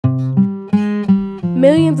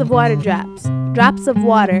Millions of water drops, drops of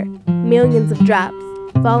water, millions of drops,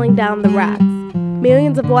 falling down the rocks.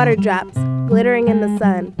 Millions of water drops, glittering in the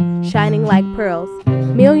sun, shining like pearls.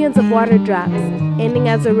 Millions of water drops, ending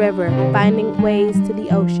as a river, finding ways to the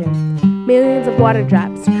ocean. Millions of water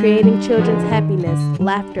drops, creating children's happiness,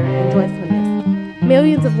 laughter, and joyfulness.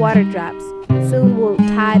 Millions of water drops, soon will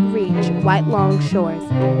tide reach white long shores.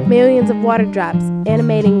 Millions of water drops,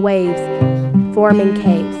 animating waves, forming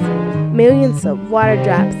caves. Millions of water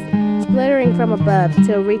drops, splittering from above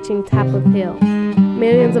till reaching top of hill.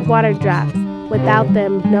 Millions of water drops, without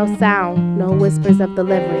them no sound, no whispers of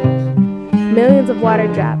delivery. Millions of water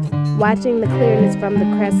drops, watching the clearness from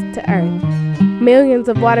the crest to earth. Millions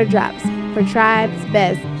of water drops, for tribes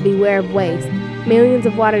best beware of waste. Millions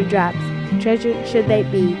of water drops, treasured should they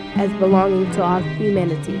be as belonging to all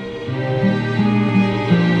humanity.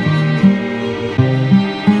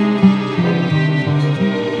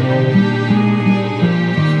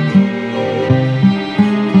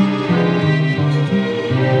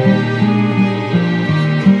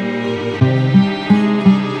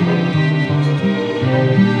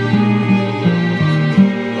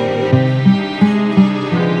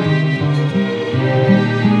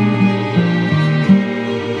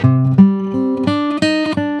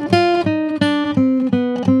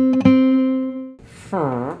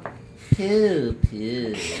 Poo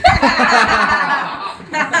poo.